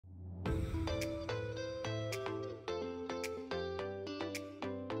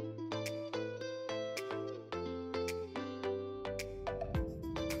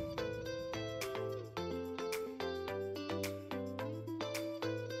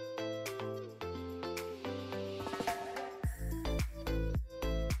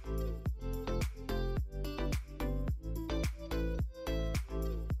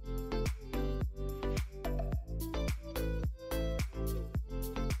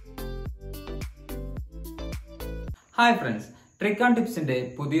Hi friends, trick and ടിപ്സിന്റെ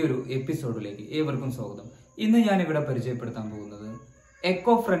പുതിയൊരു എപ്പിസോഡിലേക്ക് ഏവർക്കും സ്വാഗതം. ഇന്ന് ഞാൻ ഇവിടെ പരിചയപ്പെടുത്താൻ പോകുന്നത്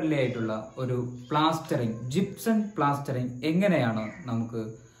എക്കോ ഫ്രണ്ട്ലി ആയിട്ടുള്ള ഒരു പ്ലാസ്റ്ററിംഗ്, ജിപ്സം പ്ലാസ്റ്ററിംഗ് എങ്ങനെയാണ്. നമുക്ക്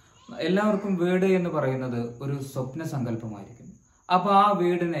എല്ലാവർക്കും വീട് എന്ന് പറയുന്നത് ഒരു സ്വപ്ന സങ്കല്പമായിരിക്കും. അപ്പോൾ ആ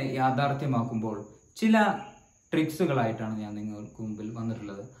വീടിനെ യാഥാർത്ഥ്യമാക്കുമ്പോൾ ചില ട്രിക്സുകളായിട്ടാണ് ഞാൻ നിങ്ങൾക്ക് മുമ്പിൽ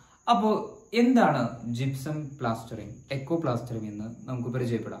വന്നിട്ടുള്ളത്. അപ്പോൾ എന്താണ് ജിപ്സം പ്ലാസ്റ്ററിംഗ്, എക്കോ പ്ലാസ്റ്ററിംഗ് എന്ന് നമുക്ക്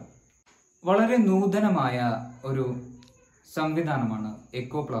പരിചയപ്പെടാം. വളരെ നൂതനമായ ഒരു സംവിധാനമാണ്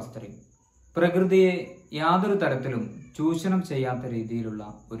എക്കോ പ്ലാസ്റ്ററിംഗ്. പ്രകൃതിയെ യാതൊരു തരത്തിലും ചൂഷണം ചെയ്യാത്ത രീതിയിലുള്ള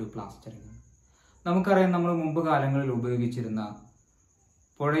ഒരു പ്ലാസ്റ്ററിംഗ്. നമുക്കറിയാം, നമ്മൾ മുമ്പ് കാലങ്ങളിൽ ഉപയോഗിച്ചിരുന്ന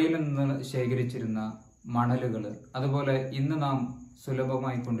പുഴയിൽ നിന്ന് ശേഖരിച്ചിരുന്ന മണലുകൾ, അതുപോലെ ഇന്ന് നാം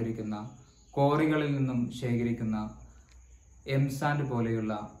സുലഭമായി കൊണ്ടിരിക്കുന്ന കോറികളിൽ നിന്നും ശേഖരിക്കുന്ന എംസാൻഡ്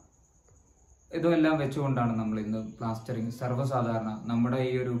പോലെയുള്ള ഇതെല്ലാം വെച്ചുകൊണ്ടാണ് നമ്മൾ ഇന്ന് പ്ലാസ്റ്ററിംഗ് സർവ്വസാധാരണ നമ്മുടെ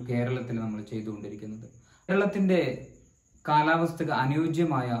ഈ ഒരു കേരളത്തിൽ നമ്മൾ ചെയ്തുകൊണ്ടിരിക്കുന്നത്. കേരളത്തിന്റെ കാലാവസ്ഥക്ക്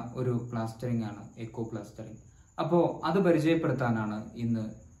അനുയോജ്യമായ ഒരു പ്ലാസ്റ്ററിംഗ് ആണ് എക്കോ പ്ലാസ്റ്ററിംഗ്. അപ്പോൾ അത് പരിചയപ്പെടുത്താനാണ് ഇന്ന്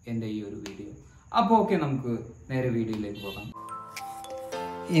എൻ്റെ ഈ ഒരു വീഡിയോ. അപ്പോൾ ഓക്കെ, നമുക്ക് നേരെ വീഡിയോയിലേക്ക് പോകാം.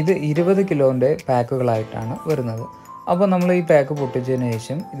 ഇത് 20 കിലോൻ്റെ പാക്കുകളായിട്ടാണ് വരുന്നത്. അപ്പോൾ നമ്മൾ ഈ പാക്ക് പൊട്ടിച്ചതിന്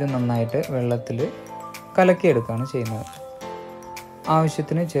ശേഷം ഇത് നന്നായിട്ട് വെള്ളത്തിൽ കലക്കിയെടുക്കുകയാണ് ചെയ്യുന്നത്.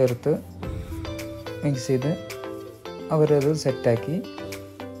 ആവശ്യത്തിന് ചേർത്ത് മിക്സ് ചെയ്ത് അവരത് സെറ്റാക്കി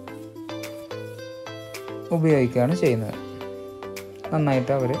ഉപയോഗിക്കുകയാണ് ചെയ്യുന്നത്.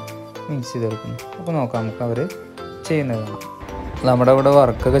 നന്നായിട്ട് അവർ മിക്സ് ചെയ്തെടുക്കുന്നു. അപ്പോൾ നോക്കാം നമുക്ക് അവർ ചെയ്യുന്നതാണ്. നമ്മുടെ ഇവിടെ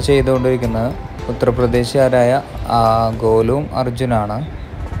വർക്കൊക്കെ ചെയ്തുകൊണ്ടിരിക്കുന്നത് ഉത്തർപ്രദേശുകാരായ ഗോലും അർജുനാണ്.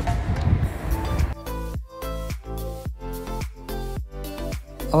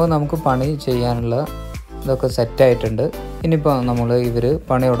 അപ്പോൾ നമുക്ക് പണി ചെയ്യാനുള്ള ഇതൊക്കെ സെറ്റായിട്ടുണ്ട്. ഇനിയിപ്പോൾ നമ്മൾ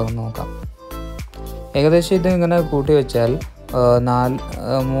പണി തുടങ്ങുന്ന നോക്കാം. ഏകദേശം ഇത് ഇങ്ങനെ കൂട്ടി വെച്ചാൽ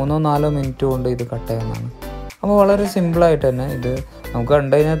 3-4 മിനിറ്റ് കൊണ്ട് ഇത് കട്ട് ചെയ്യുന്നതാണ്. അപ്പോൾ വളരെ സിമ്പിളായിട്ട് തന്നെ ഇത് നമുക്ക്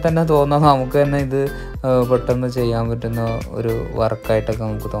കണ്ടു കഴിഞ്ഞാൽ തന്നെ തോന്നാം നമുക്ക് തന്നെ ഇത് പെട്ടെന്ന് ചെയ്യാൻ പറ്റുന്ന ഒരു വർക്കായിട്ടൊക്കെ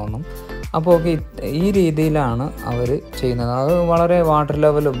നമുക്ക് തോന്നും. അപ്പോൾ ഓക്കെ, ഈ രീതിയിലാണ് അവർ ചെയ്യുന്നത്. അത് വളരെ വാട്ടർ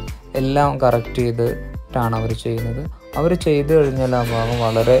ലെവലും എല്ലാം കറക്റ്റ് ചെയ്തിട്ടാണ് അവർ ചെയ്യുന്നത്. അവർ ചെയ്ത് കഴിഞ്ഞാൽ ആ ഭാഗം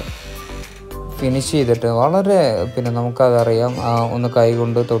വളരെ ഫിനിഷ് ചെയ്തിട്ട് വളരെ നമുക്കതറിയാം. ഒന്ന് കൈ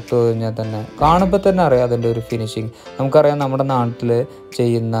കൊണ്ട് തൊട്ട് കഴിഞ്ഞാൽ തന്നെ കാണുമ്പോൾ തന്നെ അറിയാം അതിൻ്റെ ഒരു ഫിനിഷിങ്. നമുക്കറിയാം നമ്മുടെ നാട്ടിൽ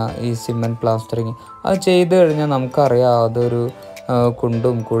ചെയ്യുന്ന ഈ സിമെൻറ്റ് പ്ലാസ്റ്ററിങ് അത് ചെയ്ത് കഴിഞ്ഞാൽ നമുക്കറിയാം അതൊരു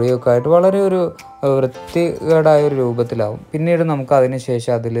കുണ്ടും കുഴിയൊക്കെ ആയിട്ട് വളരെ ഒരു വൃത്തികേടായ ഒരു രൂപത്തിലാവും. പിന്നീട് നമുക്ക് അതിന്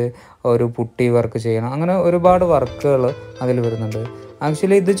ശേഷം അതിൽ ഒരു പുട്ടി വർക്ക് ചെയ്യണം. അങ്ങനെ ഒരുപാട് വർക്കുകൾ അതിൽ വരുന്നുണ്ട്.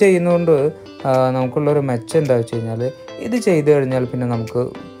 ആക്ച്വലി ഇത് ചെയ്യുന്നതുകൊണ്ട് നമുക്കുള്ളൊരു മെച്ചം എന്താ വെച്ച് കഴിഞ്ഞാൽ, ഇത് ചെയ്ത് കഴിഞ്ഞാൽ പിന്നെ നമുക്ക്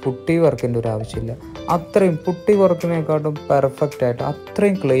പുട്ടി വർക്കിൻ്റെ ഒരു ആവശ്യമില്ല. അത്രയും പുട്ടി വർക്കിനെക്കാട്ടും പെർഫെക്റ്റ് ആയിട്ട്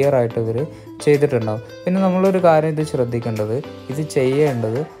അത്രയും ക്ലിയർ ആയിട്ട് ഇവർ ചെയ്തിട്ടുണ്ടാവും. പിന്നെ നമ്മളൊരു കാര്യം ഇത് ശ്രദ്ധിക്കേണ്ടത്, ഇത്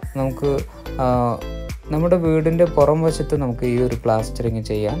ചെയ്യേണ്ടത് നമുക്ക് നമ്മുടെ വീടിൻ്റെ പുറം വശത്ത് നമുക്ക് ഈ ഒരു പ്ലാസ്റ്ററിങ്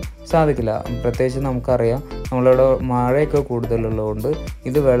ചെയ്യാൻ സാധിക്കില്ല. പ്രത്യേകിച്ച് നമുക്കറിയാം നമ്മളിവിടെ മഴയൊക്കെ കൂടുതലുള്ളതുകൊണ്ട്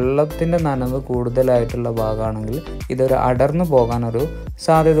ഇത് വെള്ളത്തിൻ്റെ നനവ് കൂടുതലായിട്ടുള്ള ഭാഗമാണെങ്കിൽ ഇതൊരു അടർന്നു പോകാനൊരു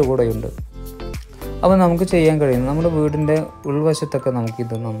സാധ്യത കൂടെയുണ്ട്. അപ്പോൾ നമുക്ക് ചെയ്യാൻ കഴിയും, നമ്മുടെ വീടിൻ്റെ ഉൾവശത്തൊക്കെ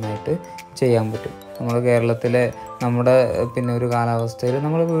നമുക്കിത് നന്നായിട്ട് ചെയ്യാൻ പറ്റും. നമ്മുടെ കേരളത്തിലെ നമ്മുടെ ഒരു കാലാവസ്ഥയിൽ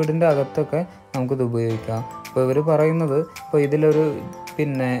നമ്മുടെ വീടിൻ്റെ അകത്തൊക്കെ നമുക്കിത് ഉപയോഗിക്കാം. ഇപ്പോൾ ഇവർ പറയുന്നത്, ഇപ്പോൾ ഇതിലൊരു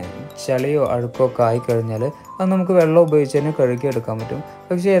ചളിയോ അഴുക്കോ ഒക്കെ ആയിക്കഴിഞ്ഞാൽ അത് നമുക്ക് വെള്ളം ഉപയോഗിച്ച് തന്നെ കഴുകിയെടുക്കാൻ പറ്റും.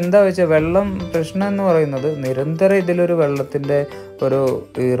 പക്ഷേ എന്താ വെച്ചാൽ വെള്ളം പ്രശ്നം എന്ന് പറയുന്നത്, നിരന്തരം ഇതിലൊരു വെള്ളത്തിൻ്റെ ഒരു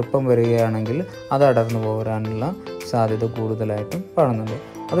ഈർപ്പം വരികയാണെങ്കിൽ അത് അടർന്നു പോകാനുള്ള സാധ്യത കൂടുതലായിട്ടും കാണുന്നുണ്ട്.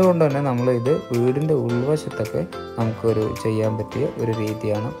 അതുകൊണ്ട് തന്നെ നമ്മളിത് വീടിൻ്റെ ഉൾവശത്തൊക്കെ നമുക്കൊരു ചെയ്യാൻ പറ്റിയ ഒരു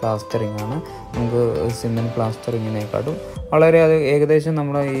രീതിയാണ് പ്ലാസ്റ്ററിംഗ് ആണ്. നമുക്ക് സിമെൻറ്റ് പ്ലാസ്റ്ററിങ്ങിനെക്കാട്ടും വളരെ അത് ഏകദേശം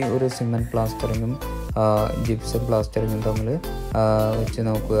നമ്മുടെ ഈ ഒരു സിമെൻറ്റ് പ്ലാസ്റ്ററിങ്ങും ജിപ്സം പ്ലാസ്റ്ററിങ്ങും തമ്മിൽ വെച്ച്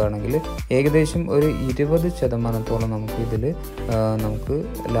നോക്കുകയാണെങ്കിൽ ഏകദേശം ഒരു 20% നമുക്കിതിൽ നമുക്ക്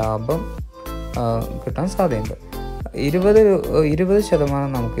ലാഭം കിട്ടാൻ സാധ്യതയുണ്ട്.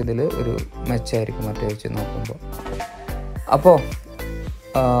 20% നമുക്കിതിൽ ഒരു മെച്ചമായിരിക്കും മറ്റേ വെച്ച് നോക്കുമ്പോൾ. അപ്പോൾ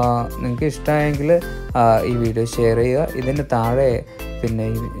നിങ്ങൾക്ക് ഇഷ്ടമായെങ്കിൽ ഈ വീഡിയോ ഷെയർ ചെയ്യുക. ഇതിൻ്റെ താഴെ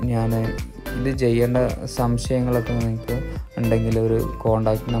ഞാൻ ഇത് ചെയ്യേണ്ട സംശയങ്ങളൊക്കെ നിങ്ങൾക്ക് ഉണ്ടെങ്കിൽ ഒരു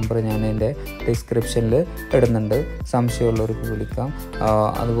കോണ്ടാക്ട് നമ്പർ ഞാൻ എൻ്റെ ഡിസ്ക്രിപ്ഷനിൽ ഇടുന്നുണ്ട്. സംശയമുള്ളവർക്ക് വിളിക്കാം.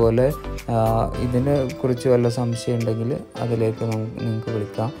 അതുപോലെ ഇതിനെ കുറിച്ച് വല്ല സംശയം ഉണ്ടെങ്കിൽ അതിലേക്ക് നിങ്ങൾക്ക്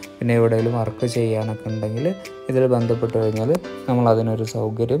വിളിക്കാം. പിന്നെ എവിടെയെങ്കിലും വർക്ക് ചെയ്യാനൊക്കെ ഉണ്ടെങ്കിൽ ഇതിൽ ബന്ധപ്പെട്ട് കഴിഞ്ഞാൽ നമ്മൾ അതിനൊരു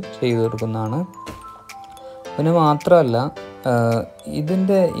സൗകര്യം ചെയ്തു കൊടുക്കുന്നതാണ്. പിന്നെ മാത്രമല്ല,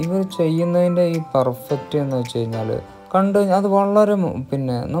 ഇവർ ചെയ്യുന്നതിൻ്റെ ഈ പെർഫെക്റ്റ് എന്ന് വെച്ച് കഴിഞ്ഞാൽ അത് വളരെ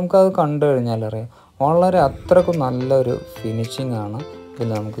നമുക്കത് കണ്ടു കഴിഞ്ഞാൽ അറിയാം വളരെ അത്രക്കും നല്ലൊരു ഫിനിഷിംഗ് ആണ് ഇതിൽ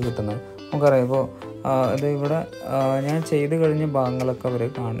നമുക്ക് കിട്ടുന്നത്. നമുക്കറിയാം. ഇപ്പോൾ ഇത് ഇവിടെ ഞാൻ ചെയ്ത് കഴിഞ്ഞ ഭാഗങ്ങളൊക്കെ അവർ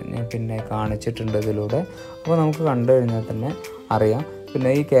പിന്നെ കാണിച്ചിട്ടുണ്ട് ഇതിലൂടെ. അപ്പോൾ നമുക്ക് കണ്ടു കഴിഞ്ഞാൽ തന്നെ അറിയാം. പിന്നെ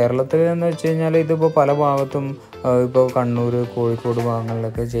ഈ കേരളത്തിൽ എന്ന് വെച്ച് കഴിഞ്ഞാൽ ഇതിപ്പോൾ പല ഭാഗത്തും ഇപ്പോൾ കണ്ണൂർ, കോഴിക്കോട്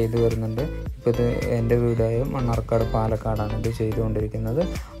ഭാഗങ്ങളിലൊക്കെ ചെയ്തു വരുന്നുണ്ട്. ഇപ്പോൾ ഇത് എൻ്റെ വീടായ മണ്ണാർക്കാട്, പാലക്കാടാണ് ഇത് ചെയ്തുകൊണ്ടിരിക്കുന്നത്.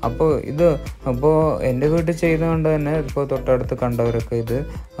 അപ്പോൾ എൻ്റെ വീട്ടിൽ ചെയ്തുകൊണ്ട് തന്നെ ഇപ്പോൾ തൊട്ടടുത്ത് കണ്ടവരൊക്കെ ഇത്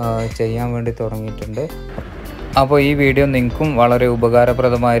ചെയ്യാൻ വേണ്ടി തുടങ്ങിയിട്ടുണ്ട്. അപ്പോൾ ഈ വീഡിയോ നിങ്ങൾക്കും വളരെ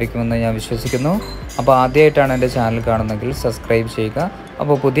ഉപകാരപ്രദമായിരിക്കുമെന്ന് ഞാൻ വിശ്വസിക്കുന്നു. അപ്പോൾ ആദ്യമായിട്ടാണ് എൻ്റെ ചാനൽ കാണുന്നതെങ്കിൽ സബ്സ്ക്രൈബ് ചെയ്യുക.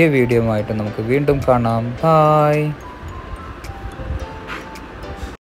 അപ്പോൾ പുതിയ വീഡിയോ ആയിട്ട് നമുക്ക് വീണ്ടും കാണാം. ബായ്.